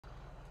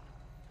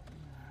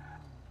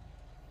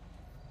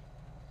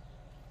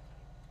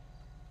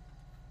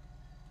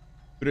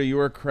But you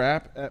were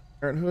crap at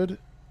parenthood?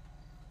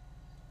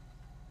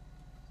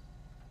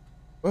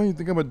 Oh, you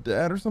think I'm a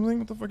dad or something?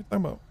 What the fuck are you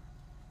talking about?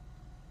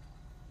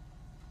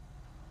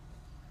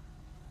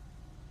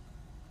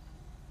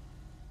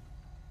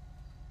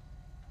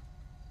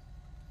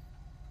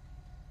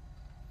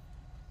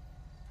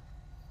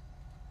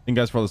 Thank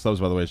you guys for all the subs,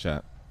 by the way,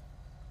 chat.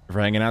 If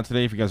you're hanging out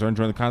today, if you guys are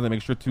enjoying the content,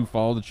 make sure to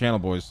follow the channel,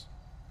 boys.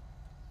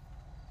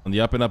 On the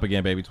up and up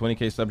again, baby.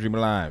 20K sub dream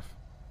alive.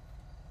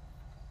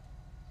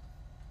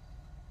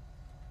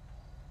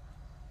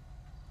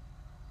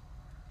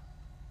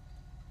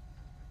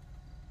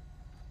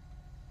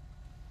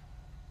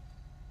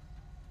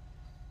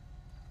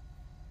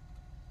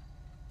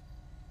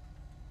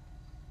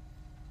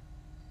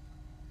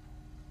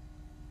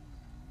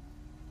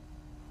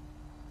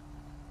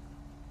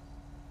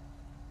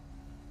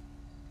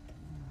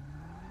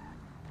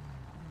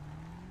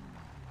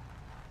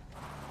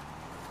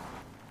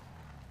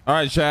 All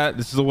right, chat.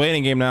 This is a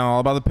waiting game now. All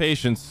about the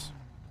patience.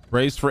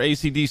 Race for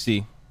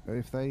ACDC.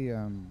 If they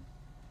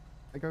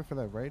go for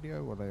their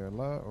radio or they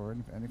alert or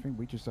anything,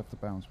 we just have to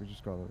bounce. We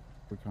just gotta.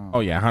 We can't.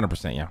 Oh yeah,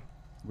 100%. Yeah.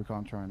 We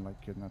can't try and like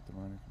kidnap them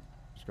or anything.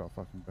 Just gotta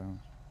fucking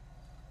bounce.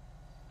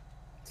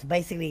 So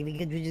basically, we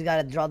just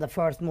gotta draw the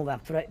first move and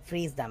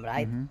freeze them,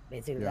 right?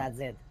 Basically, Yeah. that's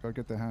it. Gotta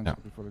get their hands Yeah.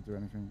 up before they do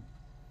anything.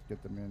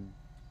 Get them in.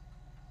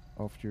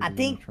 Off duty.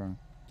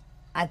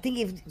 I think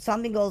if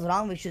something goes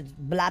wrong, we should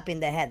blap in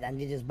the head and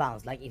we just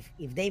bounce. Like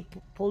if they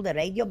pull the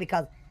radio,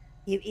 because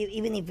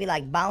even if we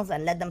like bounce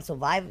and let them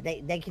survive,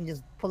 they can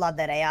just pull out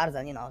their ARs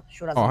and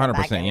shoot us in the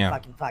back and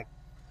fucking fuck.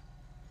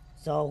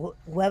 So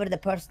whoever the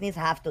person is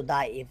have to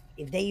die.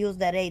 If they use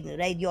the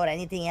radio or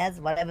anything else,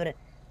 whatever,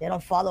 they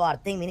don't follow our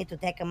thing, we need to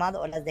take them out,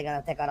 or else they're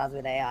gonna take us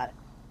with AR.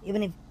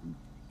 Even if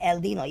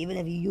Eldino, even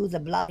if you use a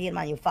blood here,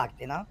 man, you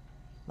fucked,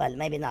 Well,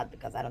 maybe not,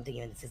 because I don't think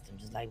you're in the system,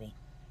 just like me.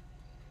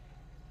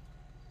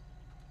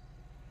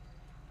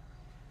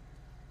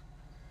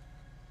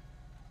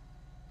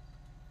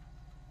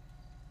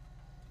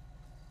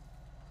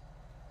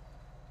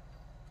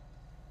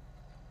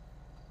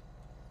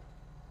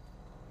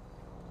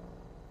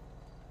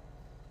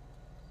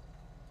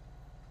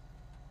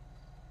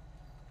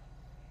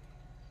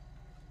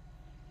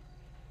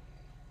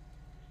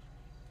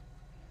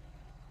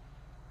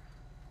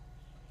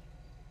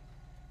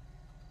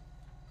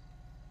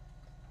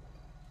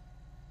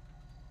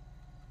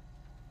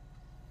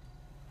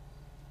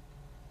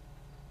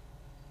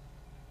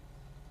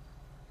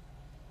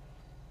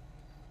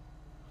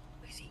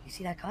 You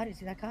see that car? You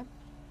see that car?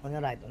 On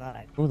your right, on our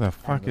right. Who the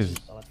fuck is?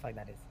 What the fuck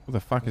that is? Who the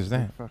fuck is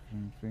that?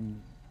 Fucking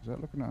thing. Is that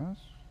looking at us?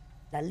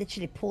 That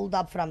literally pulled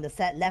up from the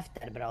set left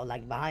there, bro.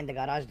 Like behind the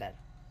garage there.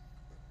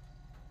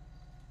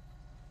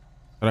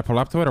 Did I pull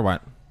up to it or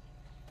what?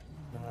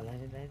 No, let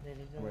it go.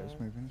 Wait, it's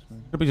moving. It's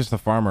moving. Could be just a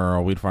farmer or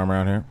a weed farmer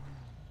out here.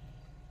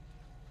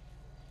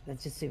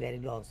 Let's just see where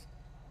it goes.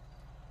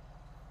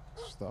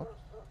 Stop.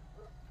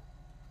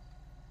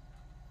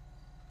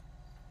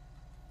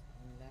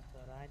 Left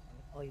or right?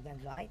 Oh, you went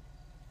right?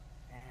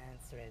 And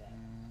straight up.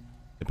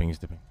 Dipping, he's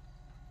dipping.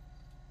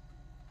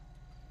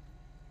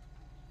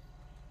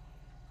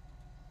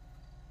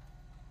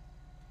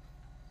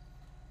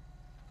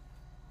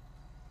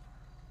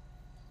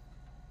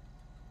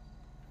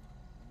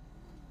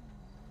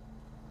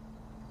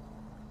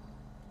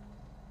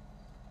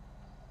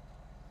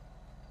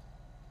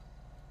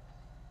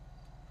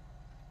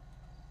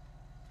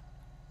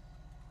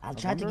 I'll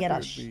try to get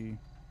us.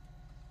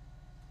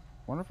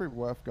 Wonder if it'd be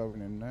worth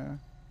going in there.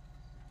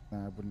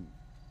 Nah, I wouldn't.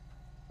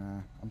 Nah,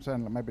 I'm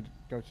saying like maybe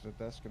go to the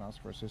desk and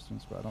ask for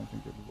assistance, but I don't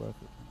think it'd be worth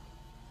it.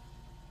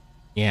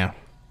 Yeah.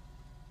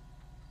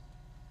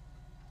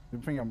 The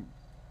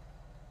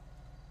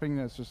thing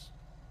that's just,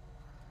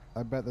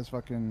 I bet there's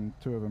fucking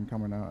 2 of them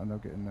coming out and they'll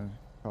get in the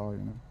car,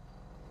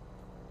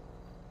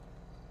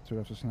 So we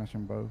have to snatch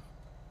them both.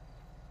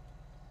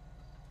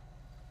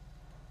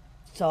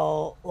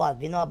 So, what?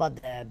 We know about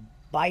the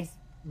bikes,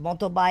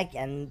 motorbike,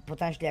 and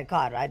potentially a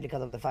car, right?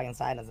 Because of the fucking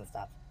sirens and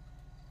stuff.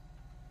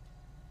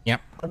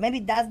 Yep. But maybe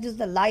that's just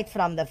the light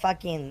from the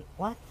fucking...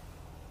 What?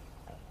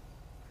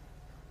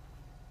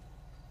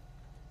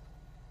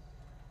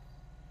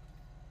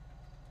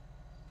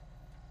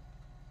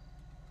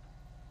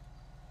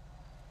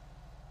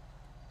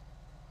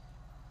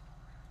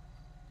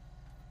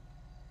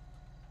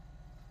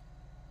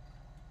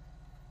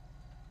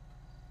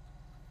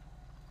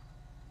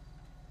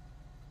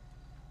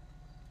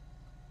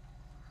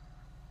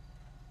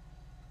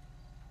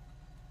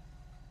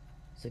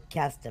 So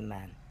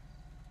Casterman.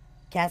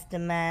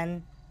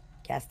 Casterman.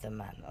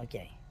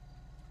 Okay.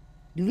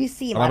 Do we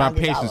see him? All about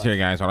patience here,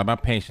 guys. All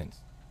about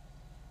patience.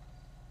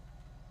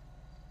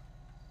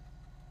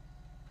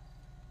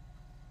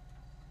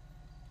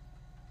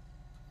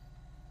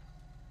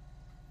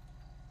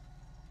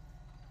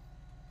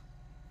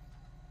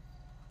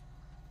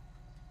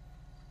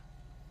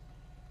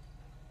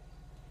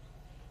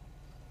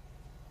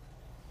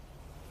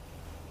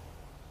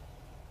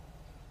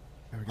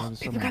 There we go.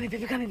 People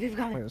coming.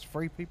 Wait, there's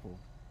 3 people.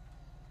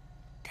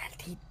 Tell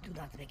Do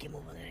not make him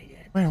move on the radio.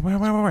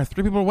 Where?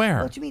 3 people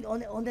where? What you mean on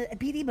the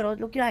PD, bro?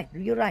 Look right.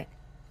 You're right.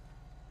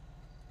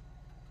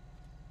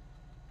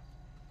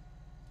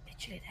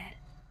 Literally there.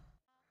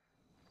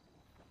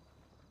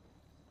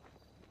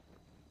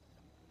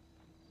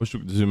 Wish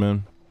we could zoom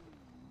in.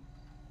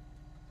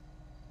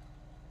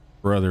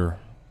 Brother,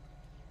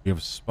 you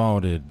have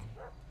spotted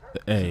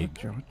the egg.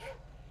 George.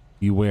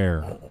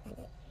 Beware.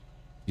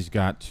 He's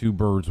got 2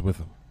 birds with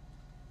him.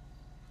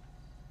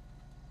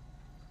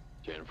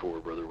 Jan 4,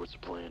 brother, what's the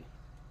plan?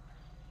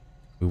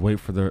 We wait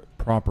for the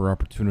proper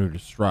opportunity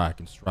to strike,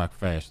 and strike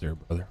fast there,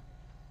 brother.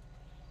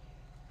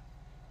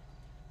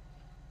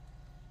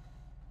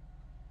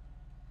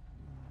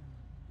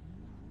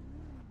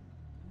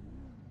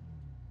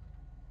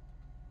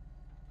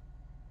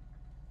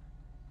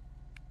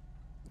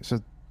 It's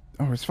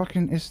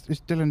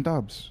Dylan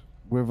Dubs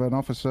with an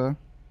officer. All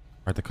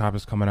right, the cop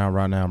is coming out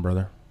right now,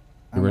 brother.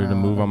 You ready to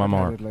move on my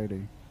mark?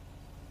 Lady.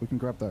 We can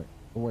grab that.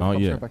 Oh, wait, Oh, cops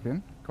yeah. going back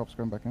in. Cops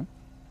going back in.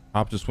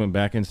 Cop just went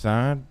back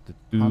inside. The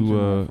 2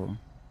 Hunting rifle.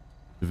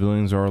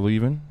 civilians are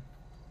leaving.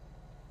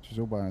 She's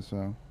all by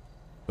herself.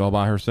 All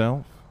by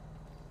herself.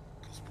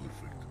 That's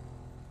perfect.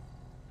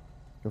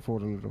 Go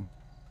forward a little.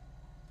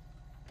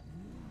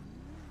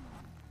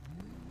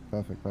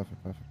 Perfect.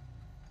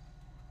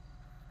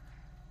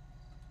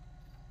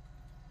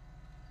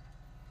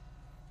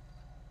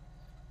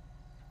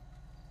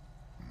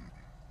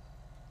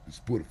 It's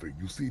perfect.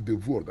 You see the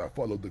word. I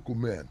follow the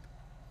command.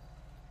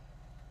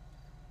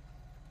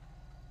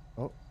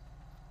 Oh.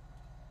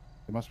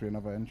 There must be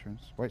another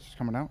entrance. Wait, she's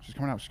coming out.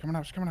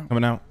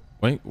 Coming out.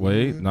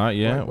 Wait, not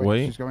yet.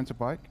 Wait. She's going to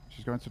bike.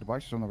 She's going to the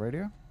bike. She's on the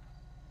radio.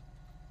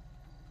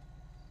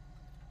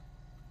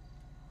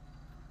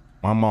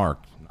 My mark.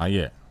 Not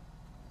yet.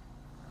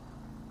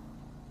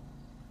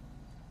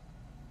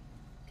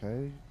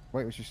 Okay.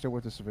 Wait, was she still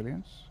with the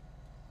civilians?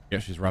 Yeah,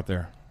 she's right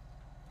there.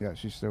 Yeah,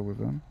 she's still with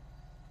them.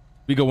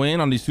 We go in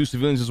on these 2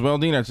 civilians as well,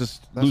 Dean. That's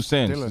just loose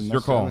ends. Dylan, It's your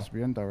that's call. the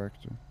LSBN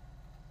director.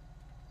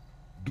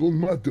 Don't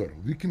matter.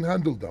 We can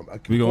handle them. I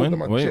can We go call in.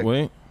 them and Wait, check.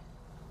 wait.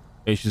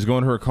 Hey, she's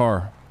going to her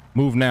car.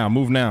 Move now.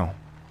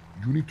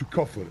 You need to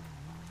cover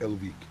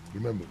Elvik.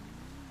 Remember.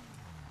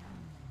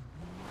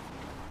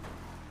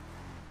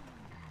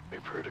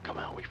 Wait for her to come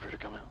out.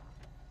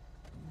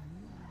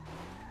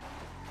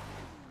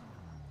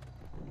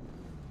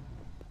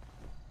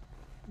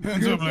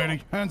 Hands up,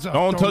 lady. Hands up.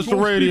 Don't touch the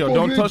radio. speak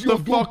on Don't touch the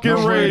radio. Don't fucking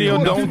touch radio.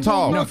 nothing. Don't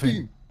talk.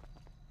 Nothing.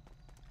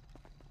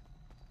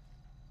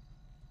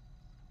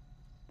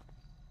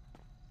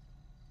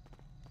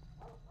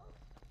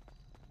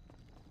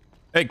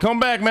 Hey, come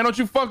back, man. Don't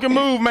you fucking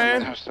move,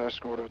 man. Has to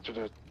escort her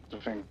to the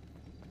thing.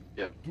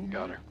 Yep,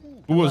 got her.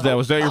 Who was that?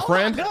 Was that your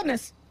friend? Oh my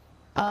goodness.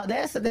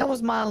 That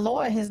was my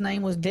lawyer. His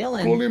name was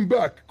Dylan. Call him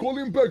back. Call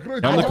him back right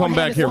I'm now. gonna come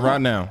back his here phone.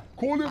 right now.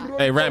 Call him right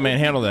Hey, now. Ratman,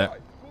 handle that. Call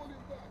him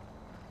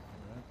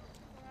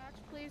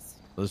back.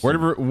 Listen, Where to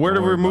don't worry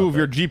remove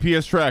about your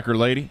GPS tracker,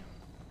 lady?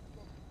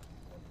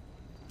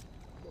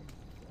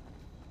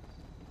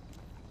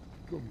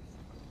 Come.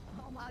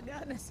 Oh my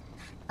goodness.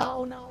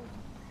 Oh no.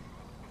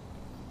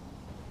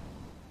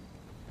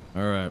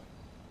 All right.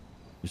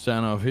 You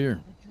sign off here.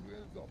 Put your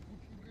hands up.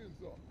 Put your hands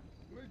up.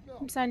 Right now.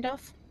 I'm signed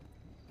off.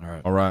 All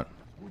right. All right.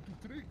 Going to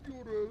take your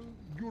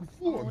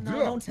Oh phone. no,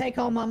 yeah. don't take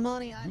all my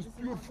money. Just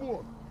your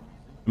phone.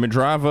 Let me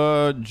drive,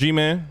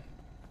 G-Man.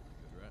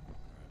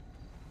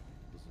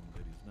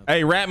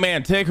 Hey,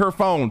 Ratman, take her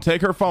phone.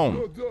 Take her phone.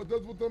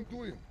 That's what I'm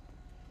doing.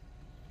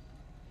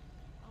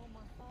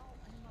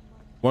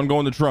 One go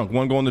in the trunk.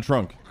 One go in the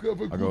trunk. Have a I'll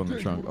good go in the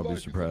day. trunk. Your I'll be life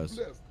is surprised.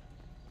 blessed.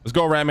 Let's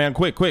go, Ratman.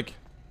 Quick, quick.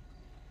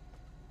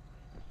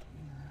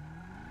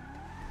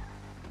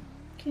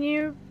 Can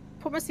you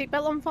put my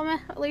seatbelt on for me,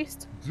 at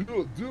least?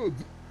 Dude. There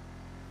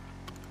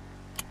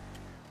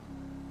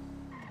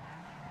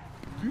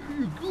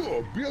you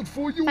go. Belt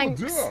for you. Thanks.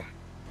 There.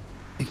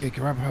 Hey,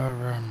 grab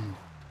her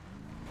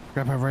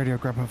radio,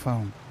 grab her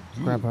phone.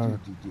 Grab her.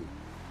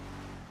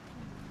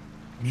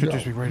 Should Now,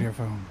 just be radio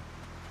phone.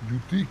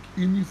 You take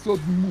any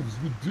sudden moves,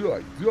 you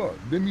die. Yeah.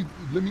 Let me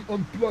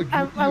unplug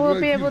your I ear will right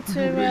be here able to to,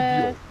 your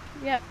radio.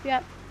 Yep.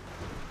 Yeah.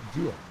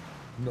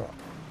 Now.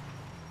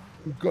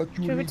 Who got you?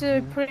 Do you want me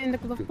to put it in the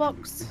glove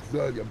box?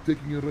 Exactly. I'm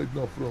taking it right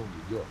now from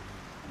you. Yeah.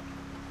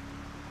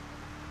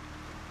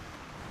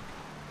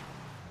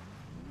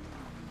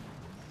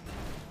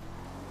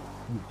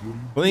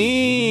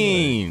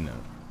 Clean.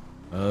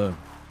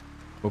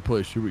 What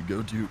place should we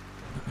go to?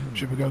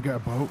 Should we go get a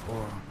boat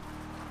or?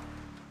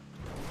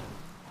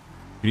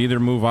 You can either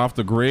move off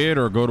the grid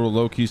or go to a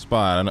low-key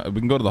spot. I know,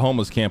 we can go to the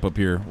homeless camp up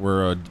here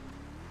where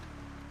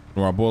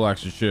our bull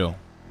likes to chill.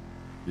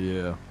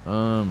 Yeah.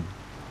 Let's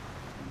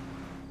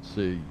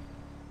see.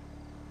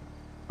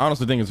 I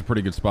honestly think it's a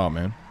pretty good spot,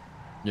 man.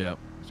 Yeah.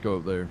 Let's go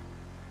up there.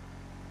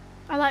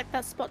 I like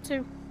that spot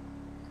too.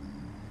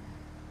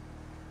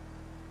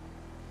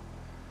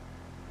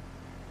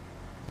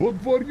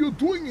 What were you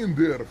doing in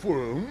there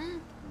for?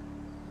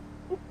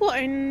 What,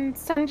 in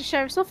Sandy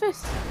Sheriff's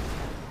office?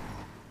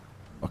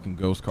 Fucking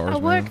ghost cars, I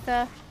man. work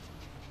there.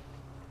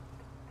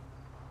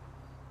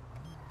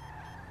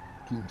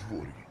 Don't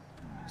worry.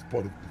 It's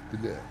part of the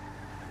plan.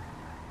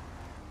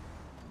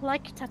 I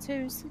like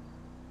tattoos.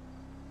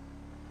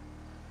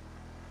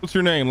 What's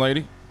your name,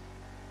 lady?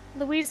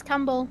 Louise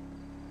Campbell.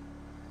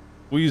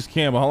 Louise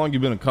Campbell. How long you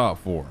been a cop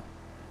for?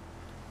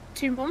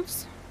 2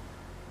 months.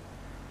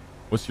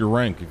 What's your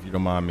rank, if you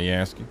don't mind me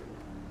asking?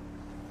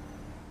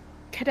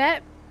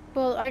 Cadet,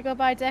 but I go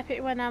by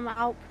deputy when I'm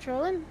out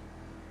patrolling.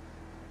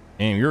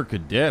 Damn, you're a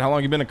cadet. How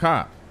long you been a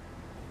cop?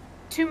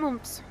 2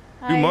 months.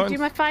 2 I months? do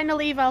my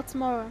final eval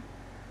tomorrow.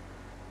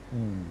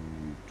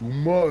 Ooh,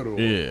 tomorrow.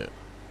 Yeah.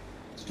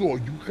 So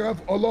you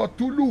have a lot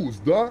to lose,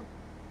 da?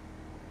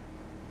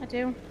 I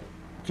do.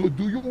 So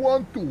do you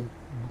want to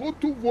go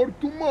to work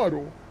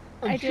tomorrow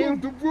and I show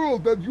do. the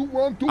world that you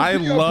want to I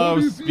be a love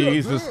police Speed's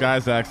here, da?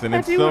 disguise accent. I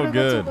It's do so want to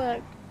go good. to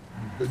work.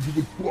 Then you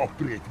will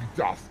cooperate with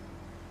us.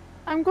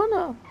 I'm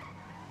gonna.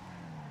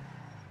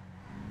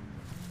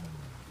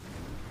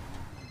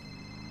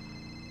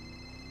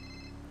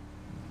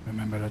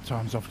 Remember, the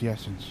time's of the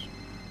essence.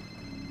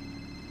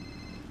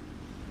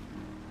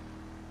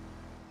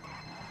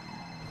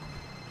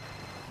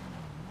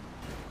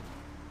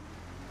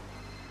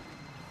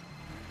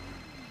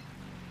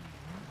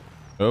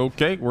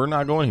 Okay, we're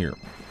not going here.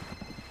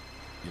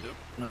 Yep,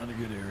 not a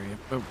good area.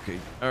 Okay,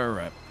 all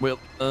right. Well,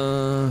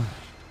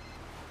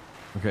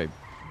 okay.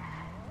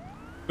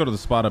 Go to the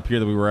spot up here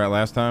that we were at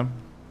last time.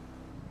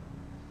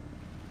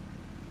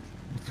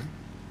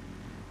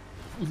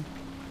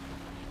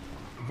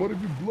 What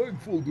if we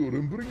blindfold her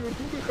and bring her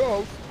to the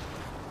house?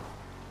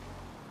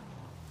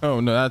 Oh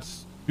no,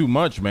 that's too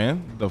much,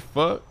 man. The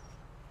fuck?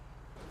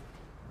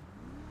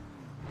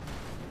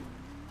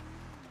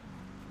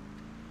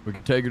 We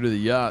can take her to the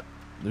yacht.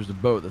 There's a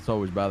boat that's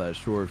always by that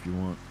shore if you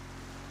want.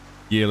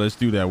 Yeah, let's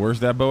do that. Where's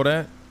that boat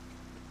at?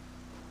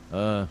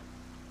 You're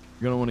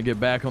gonna want to get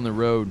back on the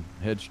road.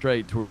 Head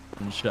straight toward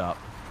the shop.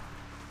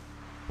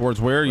 Towards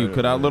where? You Right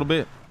cut over out a little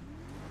bit?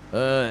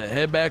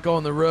 Head back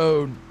on the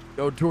road.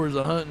 Go towards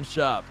the hunting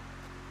shop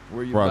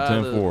where you Right, buy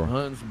the 10-4.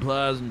 hunting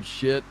supplies and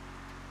shit.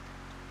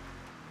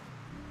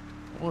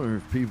 I wonder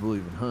if people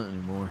even hunt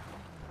anymore.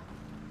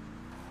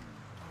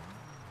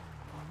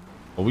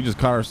 Well, we just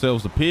caught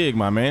ourselves a pig,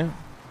 my man.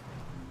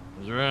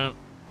 That's right.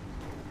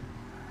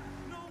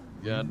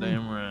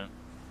 Goddamn right.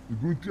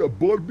 We're going to have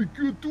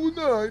barbecue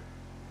tonight.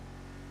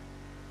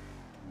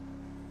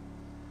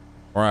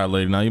 All right,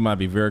 lady. Now you might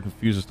be very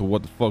confused as to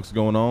what the fuck's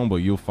going on, but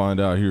you'll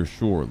find out here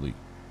shortly.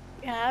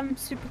 Yeah, I'm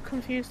super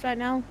confused right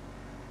now.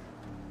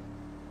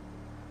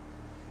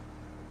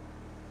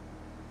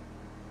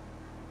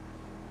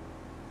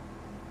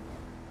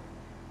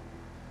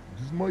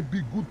 This might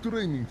be good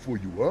training for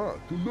you, huh?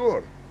 To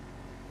learn.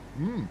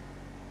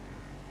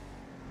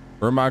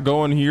 Where am I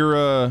going here,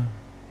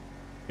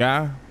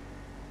 guy?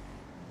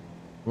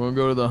 We're gonna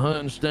go to the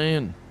hunting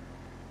stand.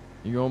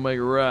 You're gonna make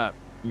a right.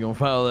 You're gonna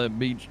follow that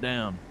beach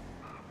down.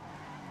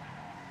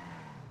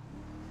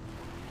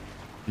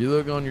 If you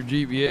look on your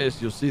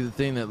GPS, you'll see the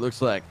thing that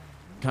looks like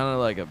kind of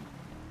like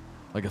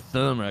a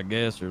thumb, I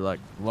guess, or like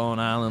Long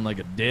Island, like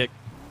a dick.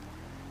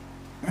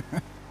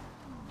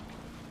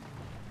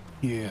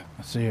 Yeah,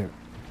 I see it.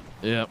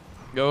 Yep.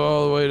 Go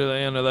all the way to the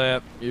end of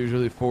that.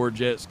 Usually 4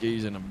 jet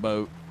skis and a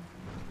boat.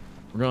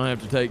 We're gonna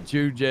have to take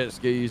 2 jet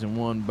skis and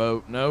 1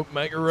 boat. Nope,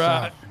 make a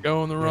right. South.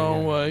 Going the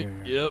wrong yeah, way.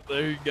 yeah. Yep,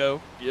 there you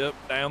go. Yep,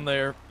 down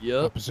there.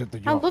 Yep, Opposite the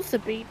I yacht. love the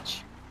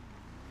beach.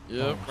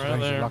 yep, Oh, right today's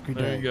a there. lucky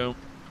There day. you go.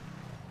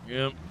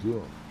 Yep, Duh.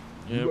 You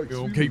yep. like Go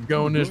swimming keep too,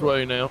 going this huh?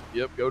 way now.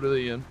 Yep, go to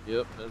the end.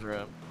 Yep, that's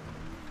right.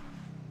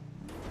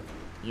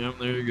 Yep,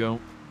 there you go.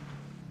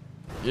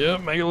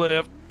 Yep, make a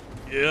left.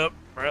 Yep,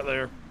 right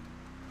there.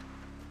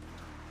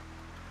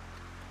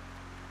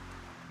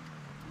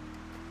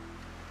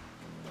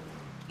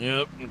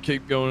 Yep, and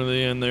keep going to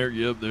the end there.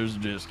 Yep, there's the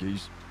jet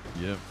skis.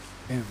 Yep.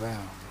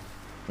 Inbound.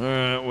 All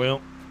right,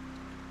 well.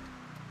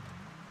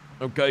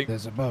 Okay.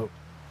 There's a boat.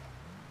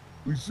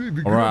 We see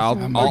the All right,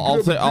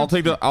 I'll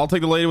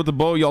take the lady with the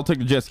boat. Y'all take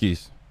the jet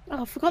skis.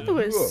 Oh, I forgot there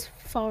was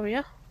 4 of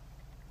you.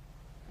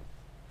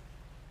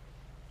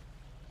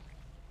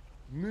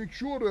 Make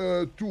sure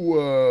to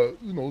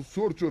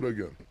search her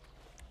again.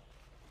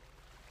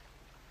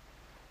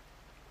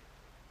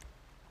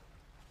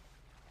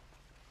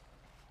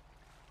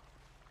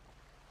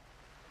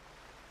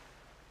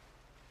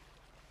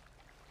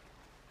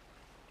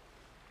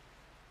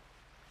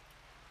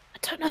 I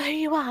don't know who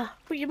you are,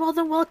 but you're more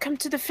than welcome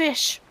to the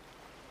fish.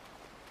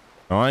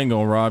 No, I ain't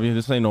gonna rob you.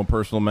 This ain't no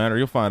personal matter.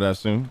 You'll find out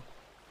soon.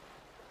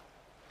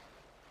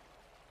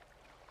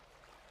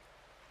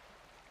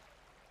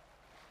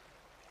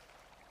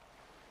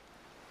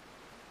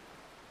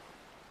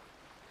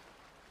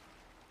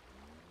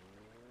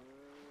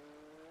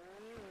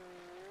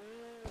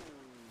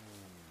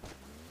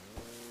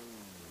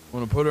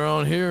 Want to put her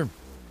on here?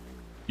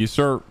 Yes,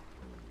 sir. All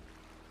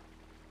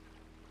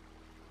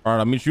right,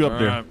 I'll meet you up All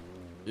there. right.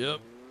 Yep.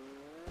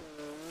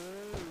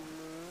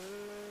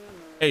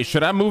 Hey,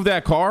 should I move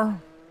that car?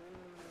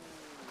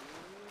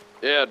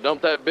 Yeah,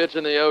 dump that bitch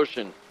in the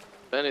ocean.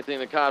 If anything,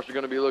 the cops are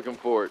going to be looking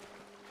for it.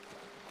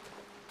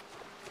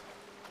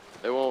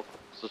 They won't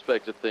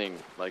suspect a thing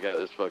like at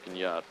this fucking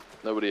yacht.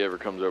 Nobody ever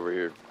comes over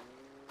here.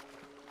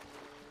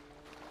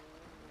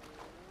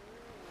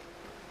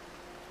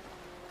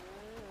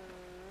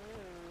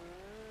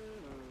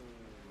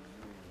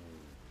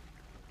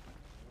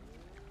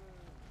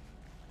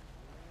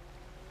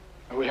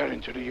 Are we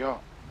heading to the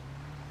yacht?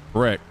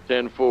 Correct.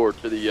 10-4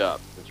 to the yacht.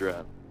 That's right.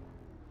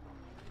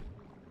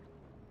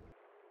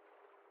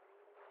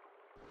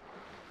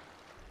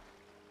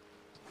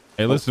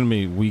 Hey, listen to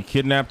me. We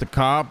kidnapped a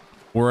cop.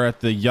 We're at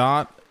the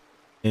yacht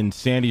in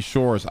Sandy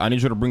Shores. I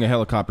need you to bring a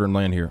helicopter and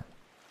land here.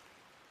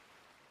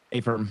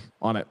 Affirm.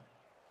 On it.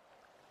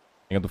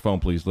 Hang up the phone,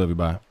 please. Love you.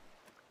 Bye.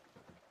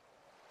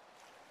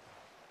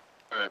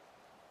 All right.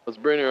 Let's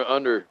bring her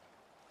under.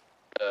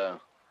 All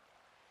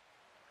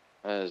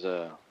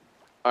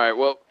right.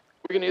 Well,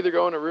 we can either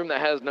go in a room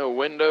that has no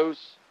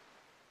windows.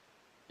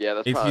 Yeah,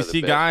 that's If probably you the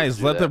see best way to guys,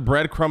 do let the that.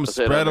 breadcrumbs Let's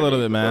head spread a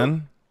little underneath bit, the boat.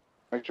 man.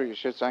 Make sure your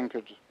shit's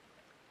anchored.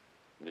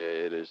 Yeah,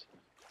 it is.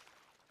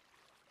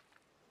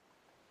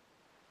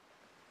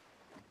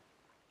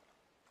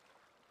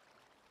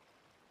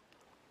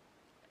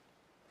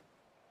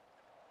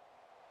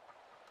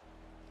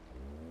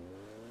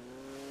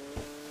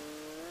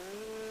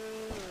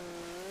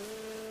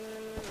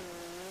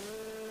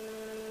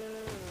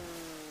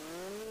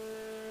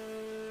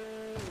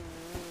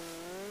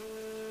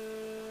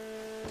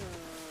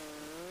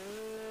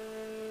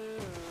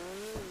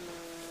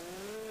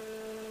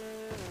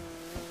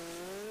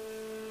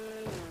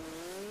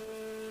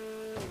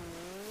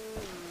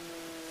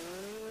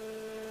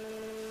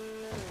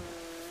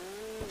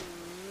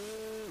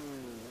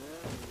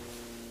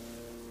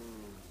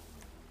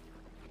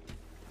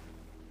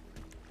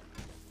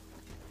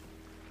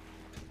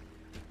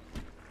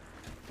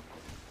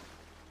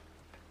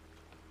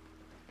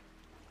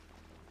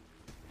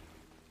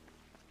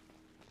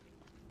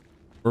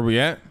 Where we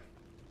at?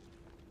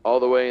 All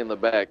the way in the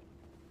back.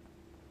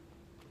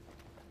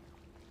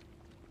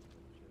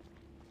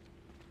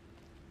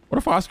 What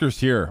if Oscar's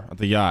here at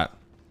the yacht?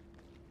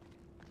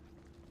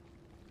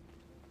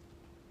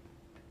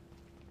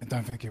 I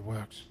don't think it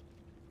works.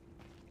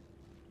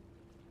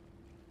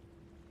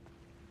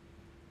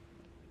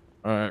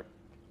 All right.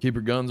 Keep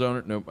your guns on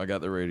her. Nope, I got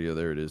the radio.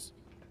 There it is.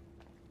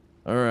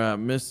 All right,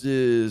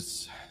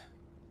 Mrs.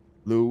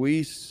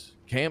 Louise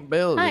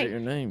Campbell. Is Hi. that your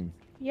name?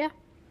 Yeah,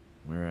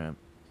 All right.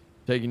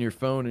 Taking your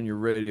phone and your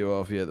radio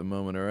off you at the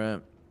moment, all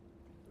right?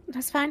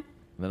 that's fine.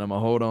 Then I'm going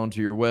to hold on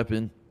to your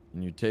weapon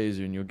and your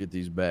taser, and you'll get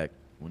these back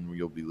when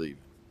you'll be leaving.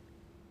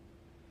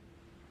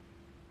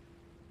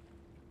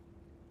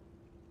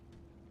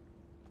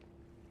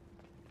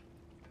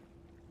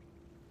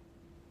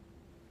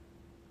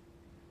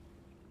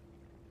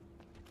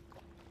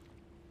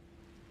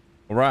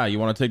 All right, you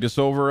want to take this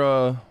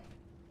over,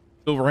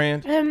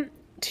 Silverhand?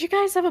 Do you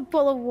guys have a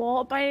bottle of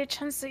water by any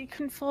chance that you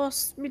can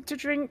force me to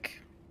drink?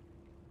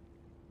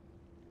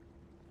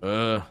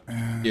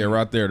 Yeah,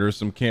 right there. There's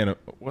some can of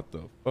what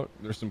the fuck?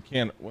 There's some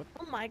can. What?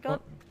 Oh my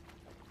god.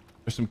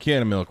 There's some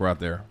can of milk right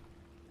there.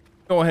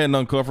 Go ahead and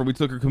uncuff her. We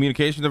took her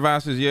communication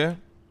devices. Yeah.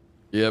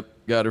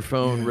 Yep, got her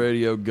phone,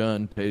 radio,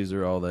 gun,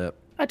 taser, all that.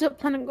 I don't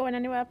plan on going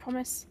anywhere, I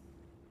promise.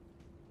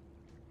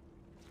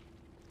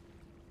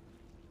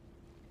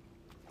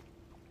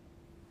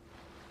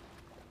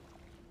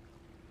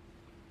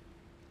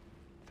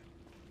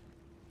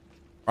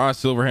 All right,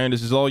 Silverhand.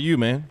 This is all you,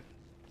 man.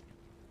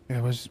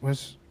 Yeah, where's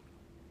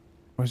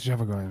the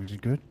other guy? Is he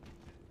good?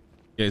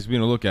 Yeah, he's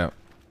being a lookout.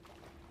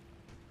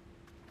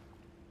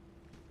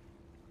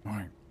 All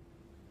right.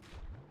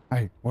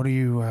 Hey, what are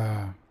you,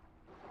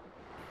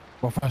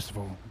 well, first of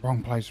all,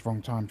 wrong place,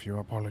 wrong time for you.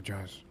 I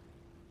apologize.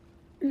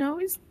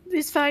 No,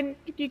 it's fine.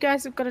 You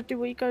guys have got to do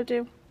what you got to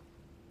do.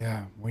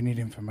 Yeah, we need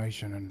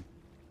information and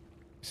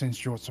it's in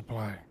short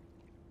supply.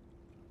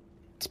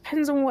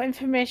 Depends on what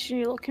information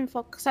you're looking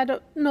for, because I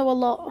don't know a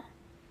lot.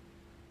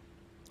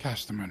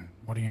 Casterman,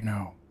 what do you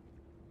know?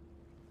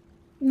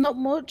 Not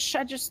much.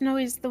 I just know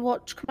he's the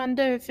watch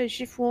commander for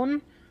Shift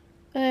 1.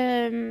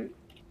 I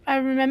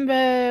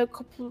remember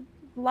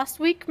last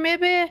week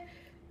maybe,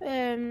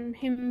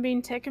 him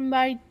being taken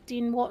by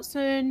Dean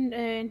Watson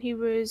and he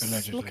was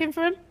Allegedly. looking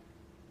for him.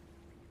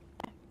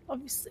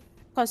 Obviously,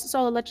 because it's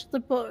all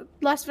allegedly, but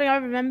last thing I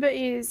remember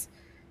is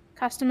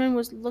Casterman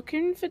was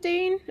looking for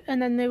Dean,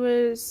 and then there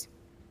was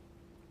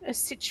a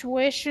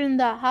situation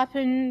that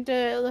happened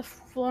at the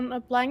front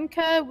of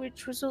Blanca,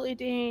 which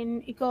resulted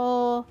in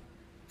Igor,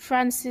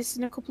 Francis,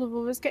 and a couple of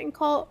others getting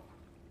caught.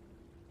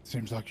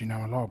 Seems like you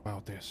know a lot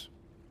about this.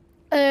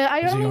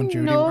 I Is he on only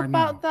duty know right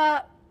about now?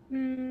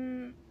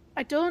 that.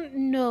 I don't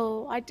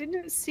know. I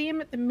didn't see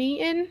him at the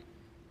meeting,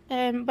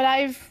 but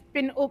I've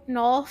been up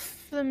north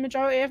for the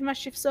majority of my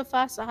shift so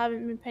far, so I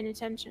haven't been paying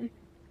attention.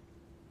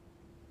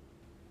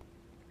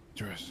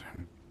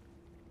 Interesting.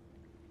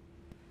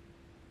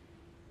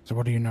 So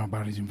what do you know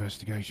about his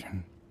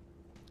investigation?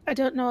 I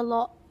don't know a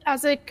lot.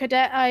 As a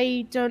cadet,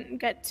 I don't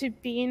get to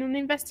be in on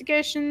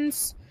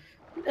investigations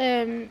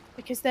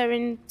because they're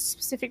in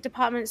specific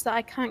departments that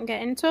I can't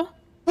get into.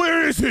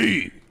 Where is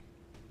he?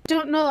 I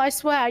don't know, I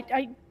swear.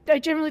 I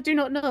generally do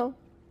not know.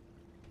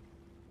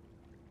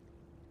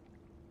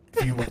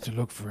 If you were to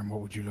look for him,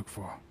 what would you look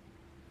for?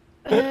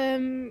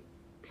 I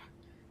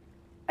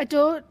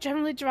don't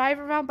generally drive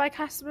around by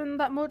Castleman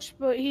that much,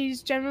 but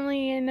he's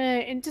generally in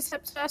an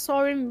Interceptor. I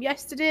saw him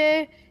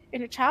yesterday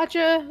in a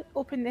Charger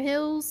up in the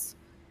hills.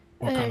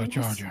 What colour He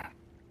was Charger?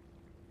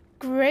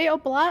 Grey or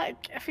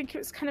black? I think it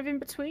was kind of in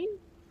between.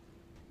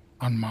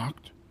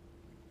 Unmarked?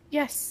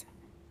 Yes.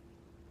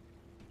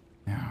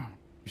 Yeah.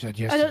 You said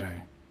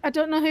yesterday. I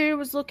don't know who he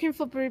was looking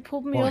for, but he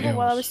pulled me What over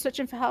while I was hills?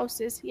 searching for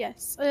houses.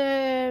 Yes.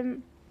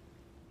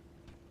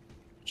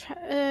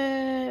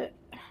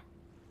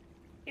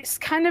 It's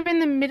kind of in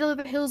the middle of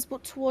the hills,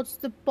 but towards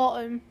the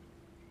bottom.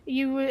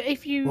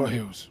 What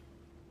hills?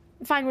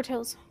 Vinewood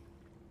Hills.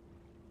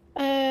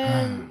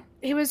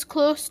 He was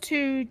close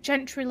to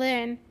Gentry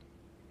Lane.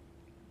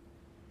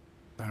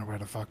 Don't know where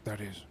the fuck that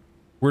is.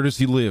 Where does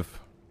he live?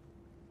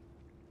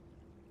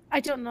 I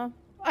don't know.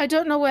 I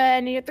don't know where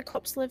any of the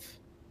cops live.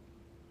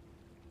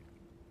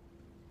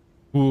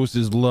 Who's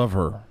his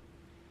lover?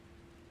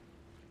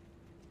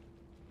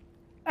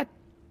 I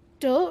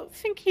don't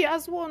think he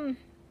has one,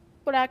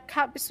 but I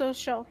can't be so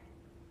sure.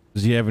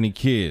 Does he have any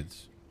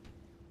kids?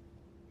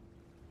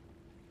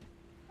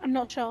 I'm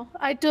not sure.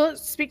 I don't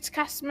speak to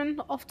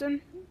Castleman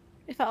often,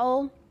 if at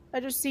all. I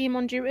just see him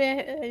on duty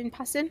in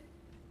passing.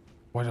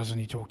 Why doesn't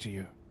he talk to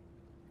you?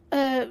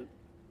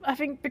 I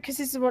think because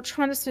he's a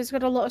watchman, so he's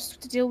got a lot of stuff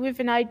to deal with,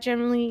 and I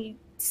generally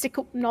stick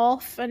up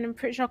north, and I'm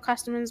pretty sure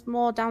Castleman's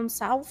more down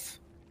south.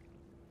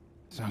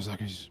 Sounds like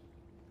he's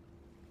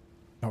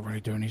not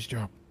really doing his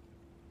job.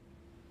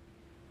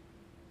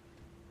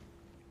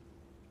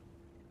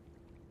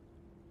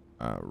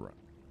 Alright.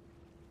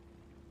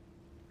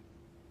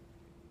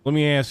 Let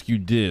me ask you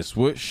this.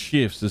 What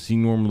shifts does he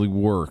normally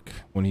work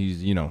when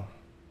he's, when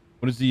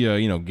does he,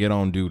 get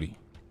on duty?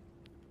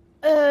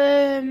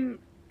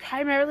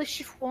 Primarily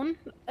shift 1,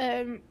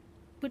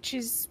 which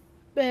is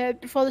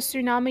before the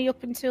tsunami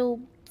up until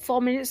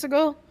 4 minutes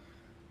ago.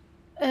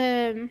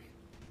 Did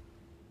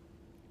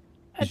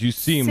you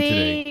see him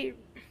today?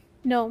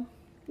 No.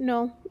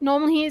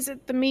 Normally he is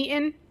at the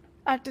meeting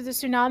after the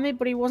tsunami,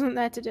 but he wasn't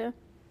there today.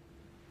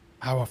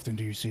 How often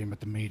do you see him at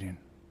the meeting?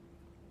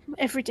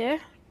 Every day.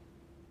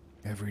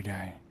 Every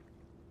day.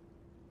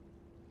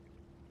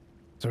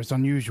 So it's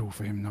unusual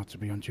for him not to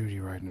be on duty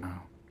right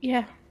now.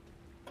 Yeah.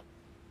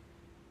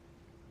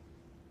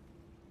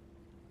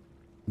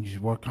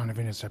 What kind of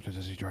Interceptor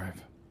does he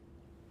drive?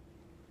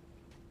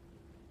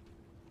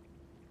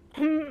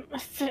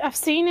 I've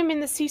seen him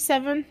in the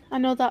C7. I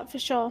know that for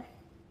sure.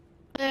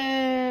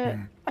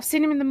 I've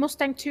seen him in the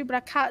Mustang too, but I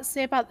can't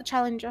say about the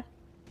Challenger.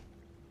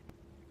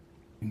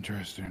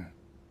 Interesting.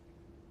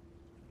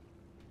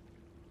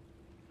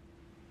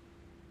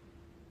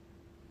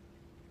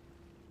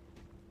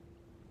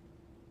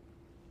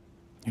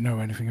 You know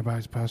anything about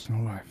his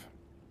personal life?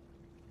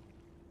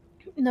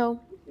 No,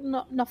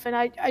 nothing.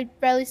 I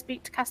barely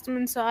speak to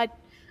Castleman, so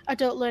I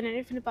don't learn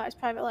anything about his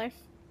private life.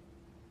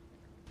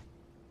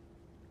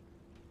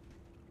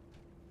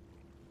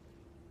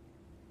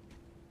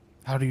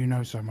 How do you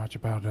know so much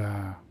about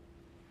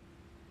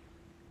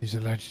these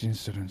alleged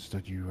incidents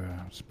that you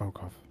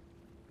spoke of?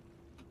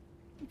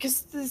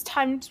 Because there's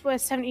times where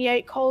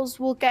 78 calls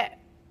will get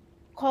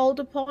called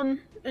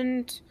upon,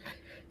 and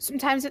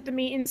sometimes at the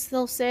meetings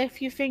they'll say a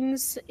few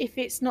things if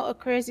it's not a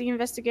crazy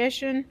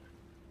investigation.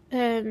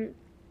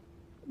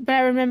 But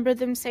I remember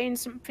them saying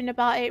something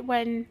about it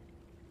when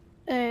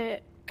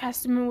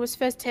Castleman was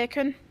first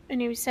taken, and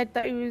he said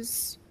that he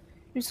was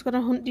going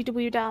to hunt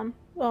DW down,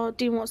 or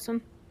Dean Watson.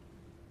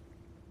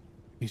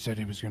 He said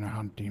he was going to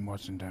hunt Dean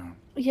Watson down.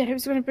 Yeah, he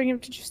was going to bring him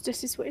to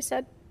justice, is what he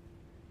said.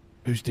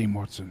 Who's Dean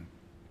Watson?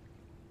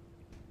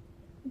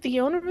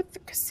 The owner of the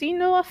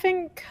casino, I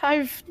think.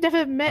 I've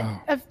never met...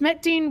 Oh. I've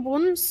met Dean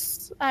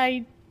once.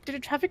 I did a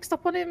traffic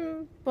stop on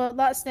him, but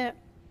that's it.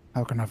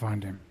 How can I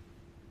find him?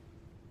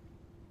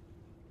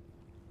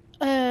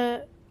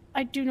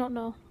 I do not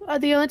know.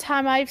 The only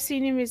time I've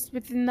seen him is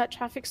within that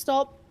traffic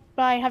stop,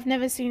 but I have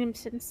never seen him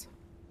since.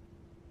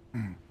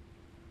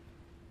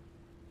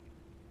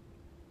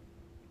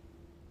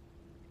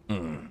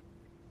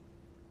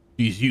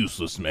 He's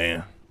useless,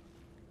 man.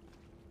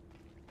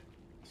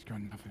 He's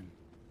got nothing.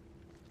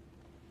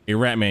 Hey,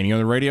 Ratman, you on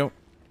the radio?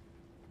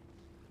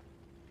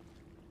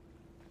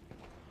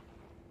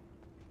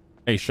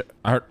 Hey,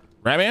 I heard...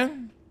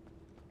 Ratman?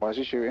 Why is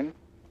he shooting?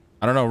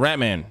 I don't know.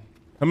 Ratman.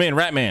 Come in,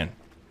 Ratman.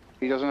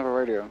 He doesn't have a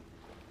radio.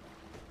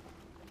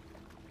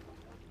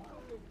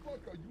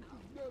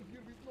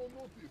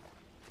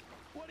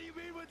 What do you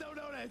mean with no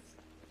notice?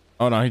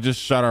 Oh, no. He just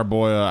shot our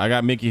boy. I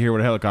got Mickey here with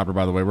a helicopter,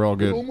 by the way. We're all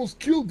They good. almost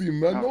killed him,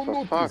 man. Oh,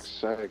 No for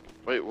fuck's notice. sake.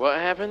 Wait, what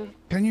happened?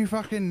 Can you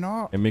fucking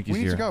not? And Mickey's we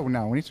need here. to go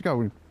now. We need to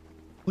go.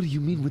 What do you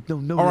mean with no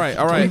notice? All right,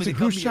 all right.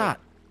 Who shot?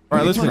 All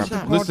right, We need to listen, grab the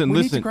quad. listen, We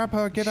need to listen. grab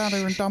her, get out of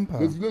here and dump her.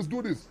 Let's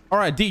do this. All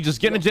right, D, just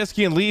get in a jet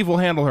ski and leave. We'll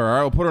handle her. All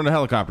right, we'll put her in a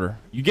helicopter.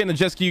 You get in a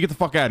jet ski, you get the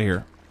fuck out of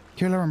here.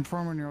 Kill her and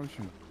throw her in the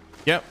ocean.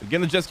 Yep, get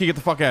in the jet ski, get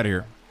the fuck out of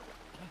here.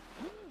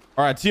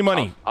 All right,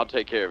 T-Money. I'll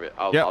take care of it.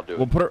 I'll Yep, do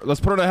it.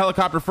 let's put her in a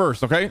helicopter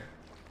first, okay?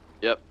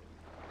 Yep.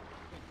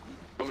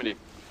 Want me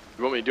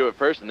You want me to do it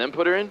first and then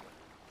put her in?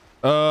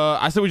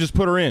 I said we just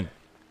put her in.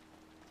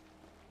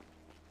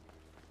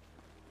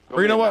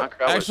 Or you know what?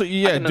 Actually,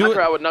 yeah, do knock it.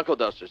 her out with knuckle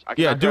dusters.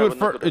 Yeah, do it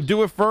first.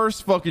 Do it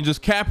first. Fucking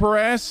just cap her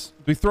ass.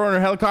 We throw her in her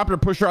helicopter,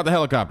 push her out the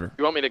helicopter.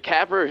 You want me to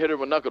cap her or hit her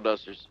with knuckle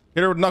dusters?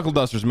 Hit her with knuckle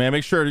dusters, man.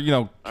 Make sure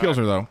kills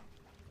her though.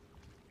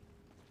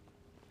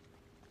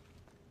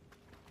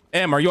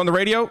 Em, are you on the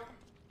radio?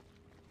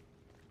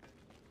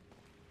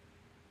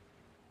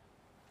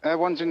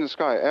 Air1's in the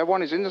sky.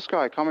 Air1 is in the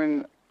sky,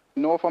 coming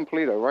north on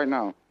Toledo right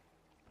now.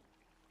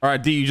 All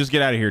right, D, you just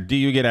get out of here. D,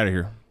 you get out of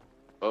here.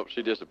 Oh,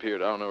 she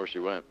disappeared. I don't know where she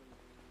went.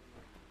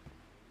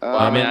 Well,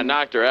 I mean, I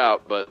knocked her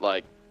out, but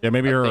like. Yeah,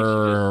 maybe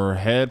her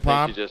head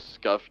popped. She just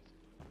scuffed.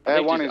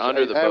 Air1 is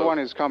under the boat.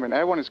 Air1 is coming.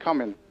 Air1 is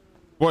coming.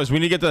 Boys, we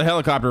need to get to the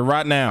helicopter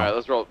right now. All right,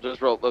 let's roll.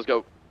 Just roll. Let's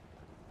go.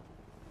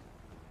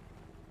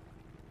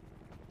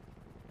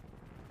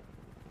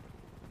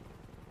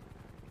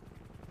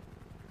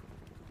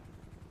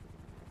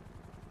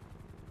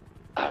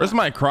 Where's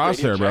my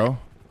crosshair, bro?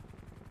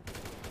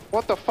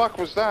 What the fuck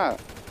was that?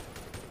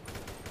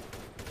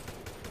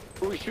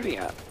 Who are we shooting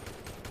at?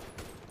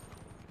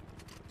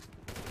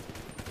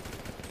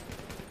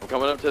 I'm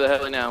coming up to the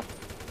heli now.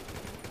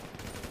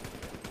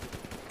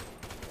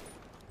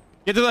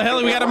 Get to the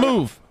heli. We gotta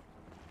move.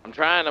 I'm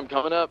trying. I'm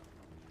coming up.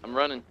 I'm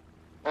running.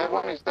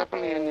 Air1 is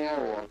definitely in the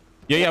area.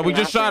 Yeah, we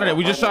just shot at it.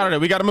 We just shot at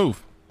it. We gotta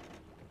move.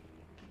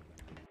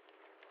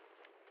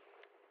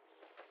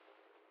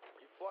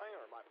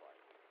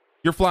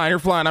 You're flying. You're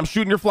flying. I'm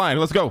shooting. You're flying.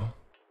 Let's go.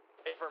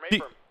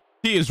 T,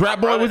 is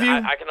Rat Boy with you?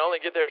 I can only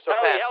get there so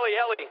fast.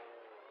 Heli.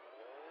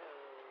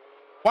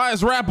 Why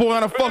is Rat Boy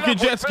on a fucking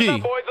jet ski? We're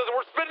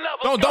spinning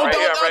up. Don't.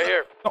 Right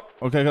here.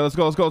 Okay, let's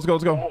go. Go.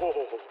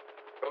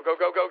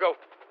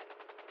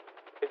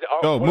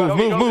 Go,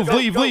 move.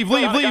 Leave. Got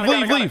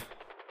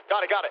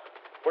it.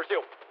 Where's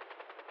you?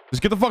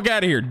 Just get the fuck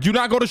out of here. Do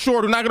not go to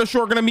shore.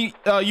 We're gonna meet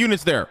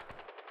units there.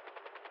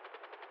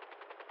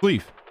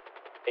 Leave.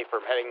 Hey,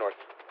 firm, heading north.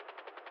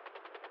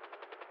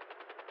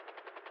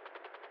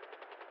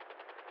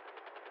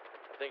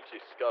 I think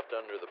she's scuffed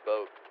under the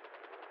boat.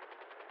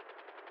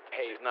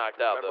 Hey, she's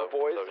knocked out though,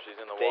 boys, so she's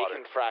in the they water.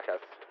 can track us.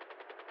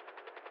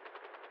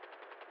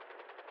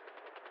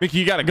 Mickey,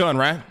 you got a gun,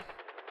 right?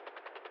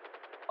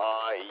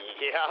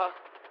 Yeah.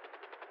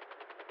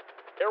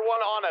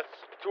 Air1 on us,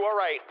 to our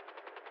right.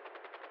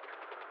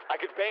 I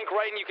could bank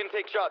right and you can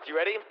take shots. You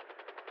ready?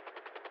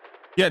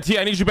 Yeah, T,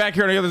 I need you back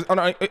here on the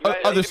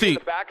other seat.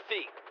 The back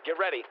seat. Get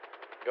ready.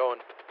 Going.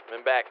 I'm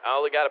in back. I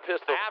only got a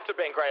pistol. I have to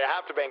bank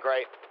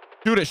right.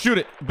 Shoot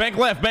it. Bank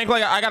left. I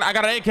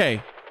got an AK.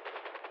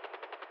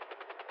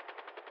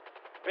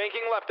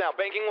 Banking left now.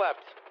 Banking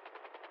left.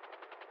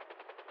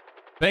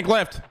 Bank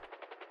left.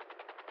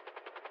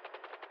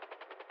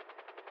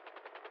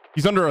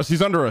 He's under us.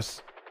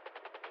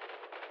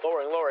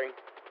 Lowering.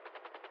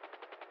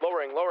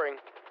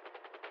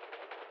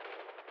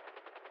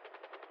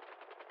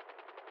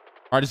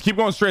 All right, just keep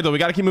going straight though. We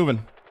gotta keep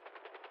moving.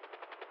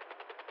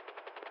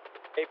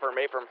 A firm.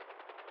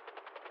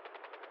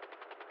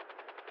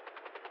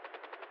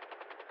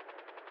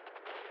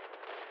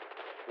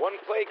 One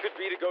play could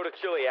be to go to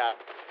Chiliad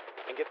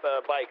and get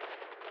the bike.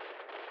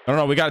 I don't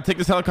know. We gotta take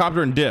this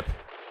helicopter and dip.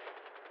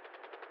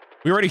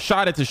 We already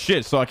shot it to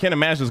shit, so I can't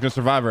imagine it's gonna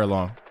survive very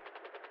long.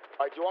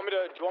 All right, do you want me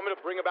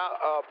to bring about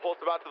pulse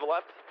about to the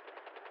left?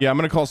 Yeah, I'm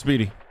gonna call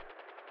Speedy.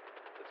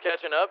 It's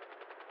catching up.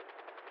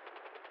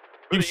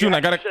 Keep shooting.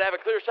 You should have a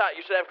clear shot. Rudy,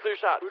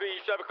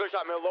 you should have a clear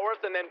shot. I'm gonna lower us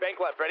and then bank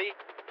left. Ready?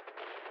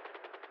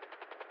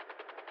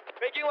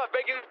 Banking left.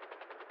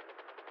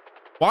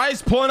 Why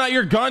is pulling out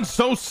your gun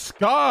so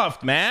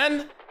scuffed,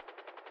 man?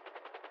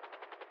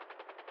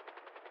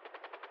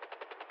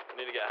 We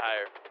need to get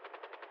higher.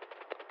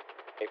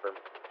 A firm.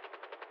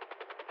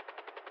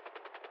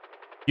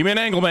 Give me an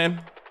angle,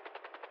 man.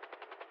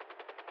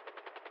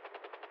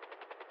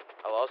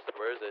 I lost it.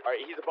 Where is it? All right,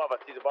 he's above us.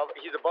 He's above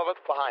us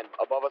behind.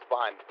 Above us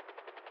behind.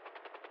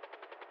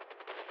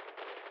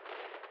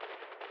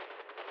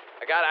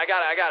 I got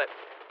it.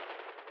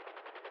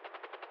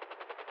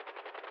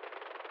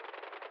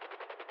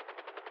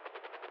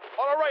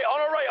 On our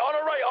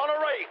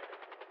right.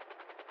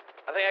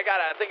 I think I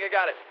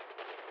got it.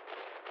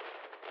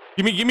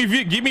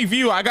 Give me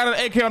view. I got an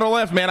AK on the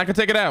left, man. I can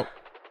take it out.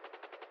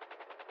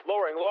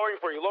 Lowering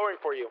for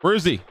you. Where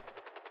is he?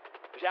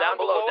 Down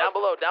below.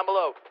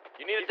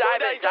 You need to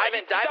dive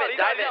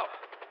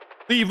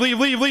in.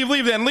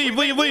 Leave then. Leave.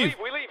 We leave.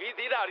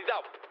 He's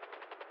out.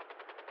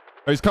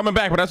 Oh, he's coming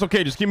back, but that's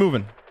okay. Just keep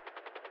moving.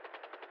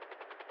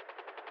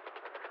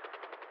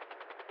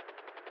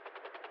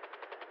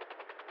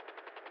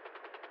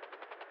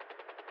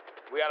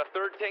 We got a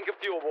third tank of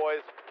fuel,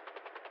 boys.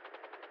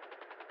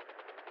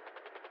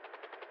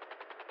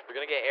 We're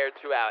gonna get Air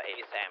 2 out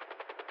ASAP.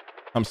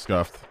 I'm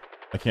scuffed.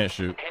 I can't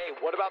shoot. Hey,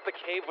 what about the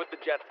cave with the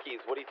jet skis?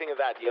 What do you think of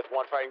that? Do you guys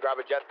want to try and grab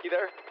a jet ski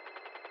there?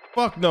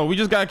 Fuck no. We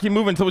just gotta keep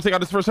moving until we take out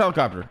this first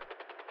helicopter.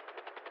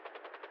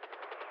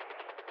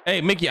 Hey,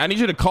 Mickey, I need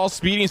you to call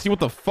Speedy and see what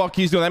the fuck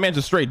he's doing. That man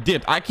just straight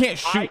dipped. I can't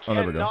shoot. Oh,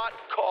 there we go.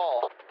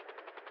 Call.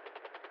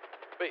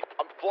 Wait,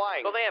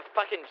 flying. Don't they have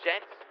fucking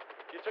jets?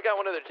 You took out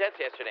one of their jets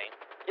yesterday.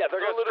 Yeah, they're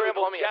gonna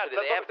scramble me jets.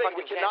 yesterday. That's They what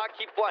I'm saying. have We fucking cannot jets.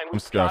 keep flying. I'm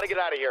We've gotta scuffed. get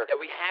out of here. Yeah,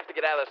 we have to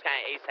get out of the sky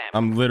ASAP.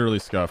 I'm literally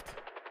scuffed.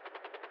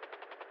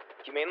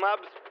 Humane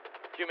Labs?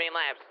 Humane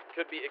Labs.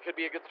 It could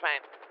be a good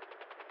spot.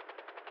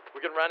 We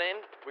can run in.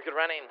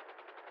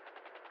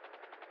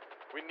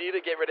 We need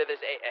to get rid of this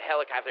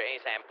helicopter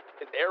ASAP.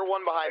 It's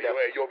Air1 behind us.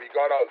 Yo, we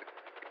gotta.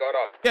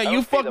 Yeah,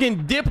 you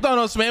fucking dipped on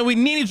us, man. We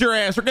needed your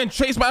ass. We're getting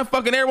chased by a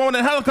fucking Air1 in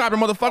a helicopter,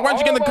 motherfucker. Why'd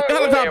you get in the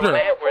helicopter?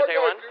 Where's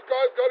Air1? You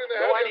guys got in the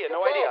No idea,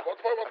 no idea.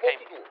 What's my supposed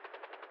to do?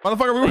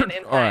 Motherfucker, we were... Land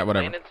inside, All right,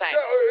 whatever. land inside. Yeah,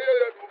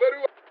 very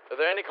well. Are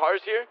there any cars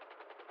here?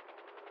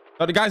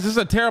 Guys, this is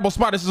a terrible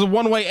spot. This is a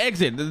one-way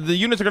exit. The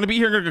units are going to be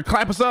here and gonna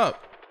clap us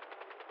up.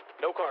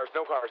 No cars,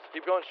 no cars.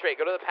 Keep going straight.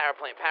 Go to the power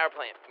plant.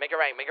 Make it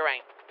right.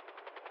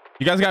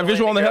 You guys got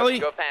visual on the heli?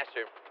 Go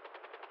faster.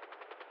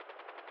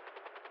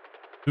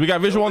 Do we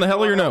got visual on the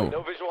heli or no?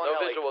 No visual on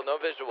heli. No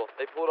visual.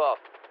 They pulled off.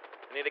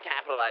 We need to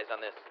capitalize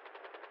on this.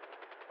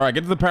 All right,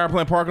 get to the power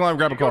plant parking lot and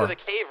grab a Go car. to the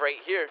cave right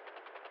here.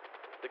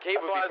 The cave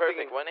would be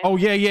perfect, wouldn't it? Oh,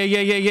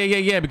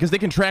 yeah, because they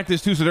can track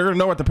this too, so they're going to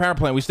know at the power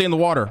plant. We stay in the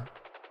water.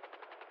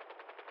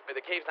 Wait,